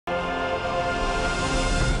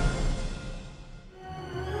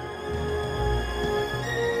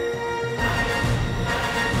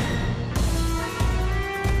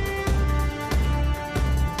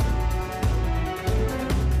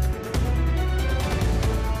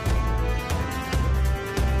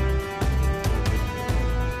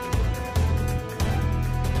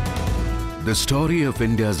The story of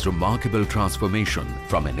India's remarkable transformation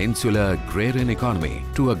from an insular agrarian economy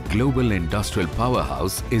to a global industrial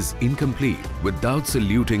powerhouse is incomplete without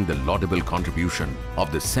saluting the laudable contribution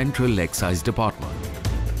of the Central Excise Department.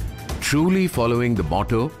 Truly following the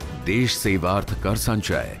motto, Desh Sevarth Kar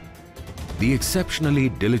Sanchay, the exceptionally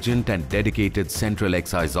diligent and dedicated Central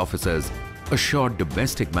Excise officers assured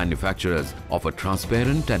domestic manufacturers of a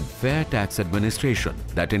transparent and fair tax administration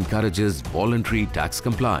that encourages voluntary tax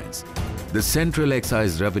compliance. The Central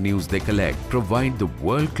Excise revenues they collect provide the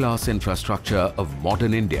world-class infrastructure of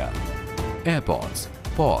modern India. Airports,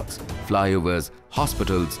 ports, flyovers,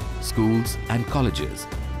 hospitals, schools and colleges.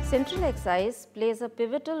 Central Excise plays a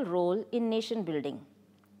pivotal role in nation building.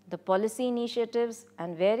 The policy initiatives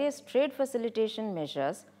and various trade facilitation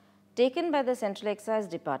measures taken by the Central Excise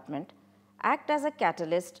Department act as a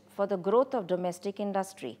catalyst for the growth of domestic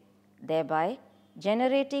industry, thereby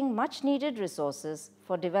generating much needed resources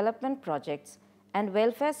for development projects and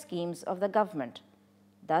welfare schemes of the government.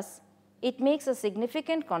 Thus, it makes a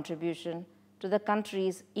significant contribution to the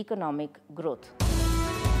country's economic growth.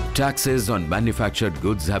 Taxes on manufactured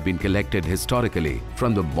goods have been collected historically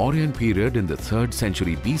from the Mauryan period in the 3rd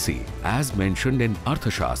century BC, as mentioned in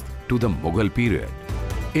Arthashastra, to the Mughal period.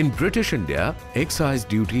 In British India, excise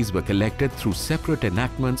duties were collected through separate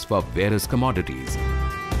enactments for various commodities.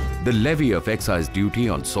 The levy of excise duty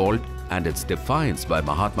on salt and its defiance by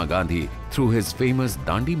Mahatma Gandhi through his famous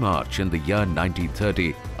Dandi March in the year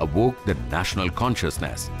 1930 awoke the national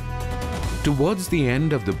consciousness. Towards the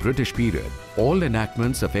end of the British period, all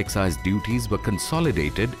enactments of excise duties were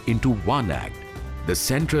consolidated into one act, the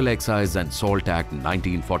Central Excise and Salt Act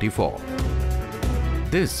 1944.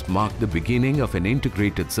 This marked the beginning of an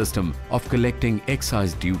integrated system of collecting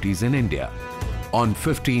excise duties in India. On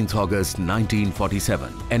 15th August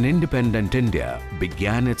 1947, an independent India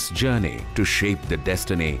began its journey to shape the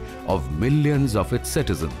destiny of millions of its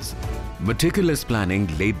citizens. Meticulous planning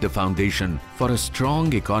laid the foundation for a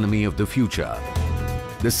strong economy of the future.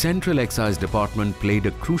 The Central Excise Department played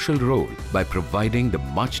a crucial role by providing the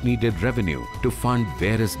much-needed revenue to fund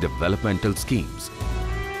various developmental schemes.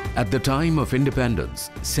 At the time of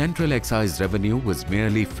independence, Central Excise revenue was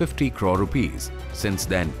merely 50 crore rupees. Since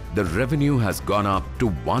then, the revenue has gone up to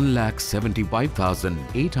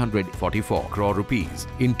 1,75,844 crore rupees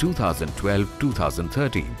in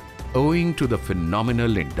 2012-2013, owing to the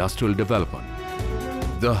phenomenal industrial development.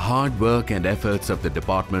 The hard work and efforts of the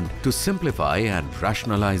department to simplify and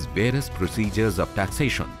rationalize various procedures of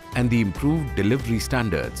taxation and the improved delivery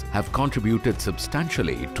standards have contributed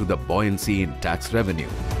substantially to the buoyancy in tax revenue.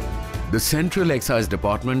 The Central Excise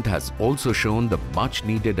Department has also shown the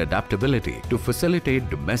much-needed adaptability to facilitate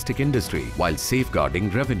domestic industry while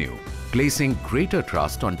safeguarding revenue, placing greater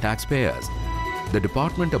trust on taxpayers. The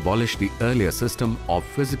department abolished the earlier system of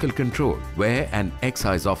physical control, where an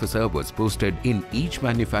excise officer was posted in each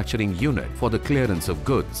manufacturing unit for the clearance of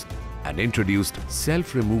goods, and introduced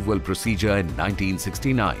self-removal procedure in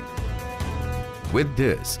 1969. With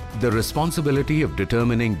this, the responsibility of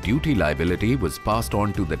determining duty liability was passed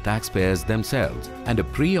on to the taxpayers themselves, and a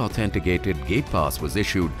pre-authenticated gate pass was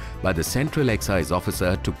issued by the Central Excise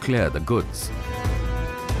Officer to clear the goods.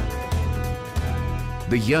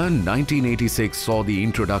 The year 1986 saw the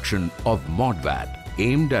introduction of MODVAT,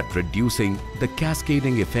 aimed at reducing the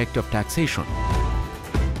cascading effect of taxation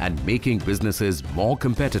and making businesses more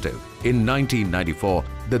competitive. In 1994,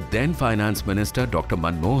 the then Finance Minister Dr.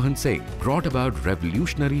 Manmohan Singh brought about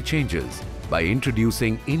revolutionary changes by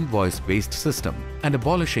introducing invoice-based system and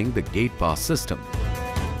abolishing the gate pass system.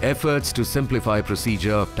 Efforts to simplify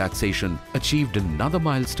procedure of taxation achieved another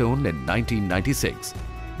milestone in 1996,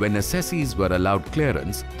 when assessees were allowed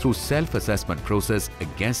clearance through self-assessment process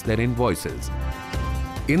against their invoices.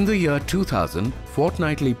 In the year 2000,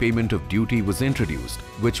 fortnightly payment of duty was introduced,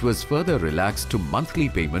 which was further relaxed to monthly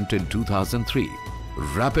payment in 2003.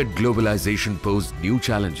 Rapid globalization posed new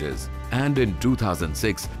challenges, and in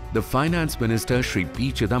 2006, the Finance Minister Shri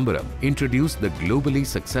P. Chidambaram introduced the globally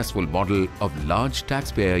successful model of large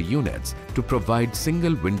taxpayer units to provide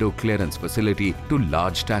single window clearance facility to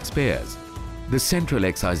large taxpayers. The Central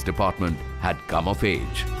Excise Department had come of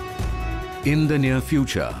age. In the near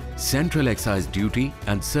future, Central Excise Duty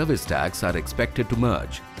and Service Tax are expected to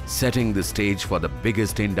merge, setting the stage for the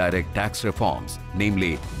biggest indirect tax reforms,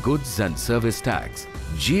 namely Goods and Service Tax.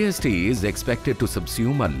 GST is expected to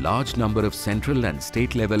subsume a large number of central and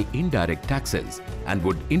state-level indirect taxes and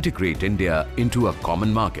would integrate India into a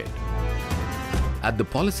common market. At the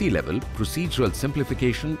policy level, procedural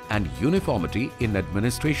simplification and uniformity in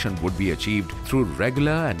administration would be achieved through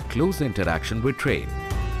regular and close interaction with trade.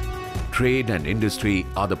 Trade and industry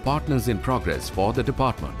are the partners in progress for the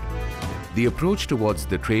department. The approach towards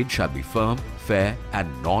the trade shall be firm, fair and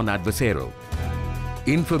non-adversarial.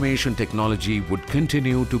 Information technology would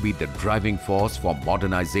continue to be the driving force for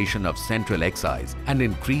modernization of central excise and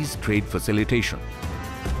increased trade facilitation.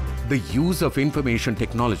 The use of information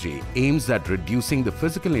technology aims at reducing the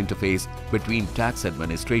physical interface between tax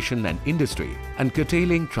administration and industry and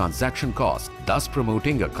curtailing transaction costs, thus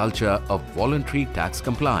promoting a culture of voluntary tax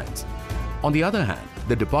compliance. On the other hand,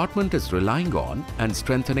 the department is relying on and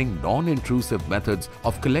strengthening non-intrusive methods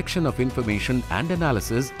of collection of information and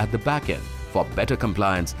analysis at the back end for better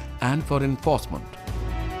compliance and for enforcement.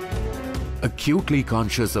 Acutely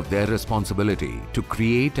conscious of their responsibility to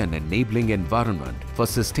create an enabling environment for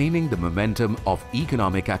sustaining the momentum of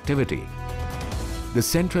economic activity, the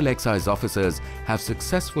Central Excise officers have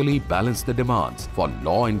successfully balanced the demands for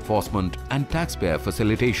law enforcement and taxpayer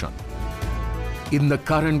facilitation. In the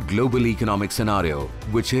current global economic scenario,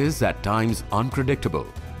 which is at times unpredictable,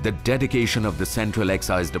 the dedication of the Central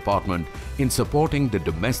Excise Department in supporting the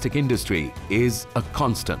domestic industry is a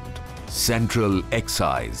constant. Central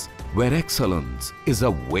Excise, where excellence is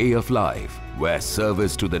a way of life, where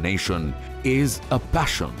service to the nation is a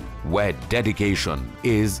passion, where dedication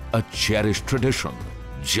is a cherished tradition.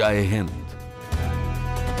 Jai Hind.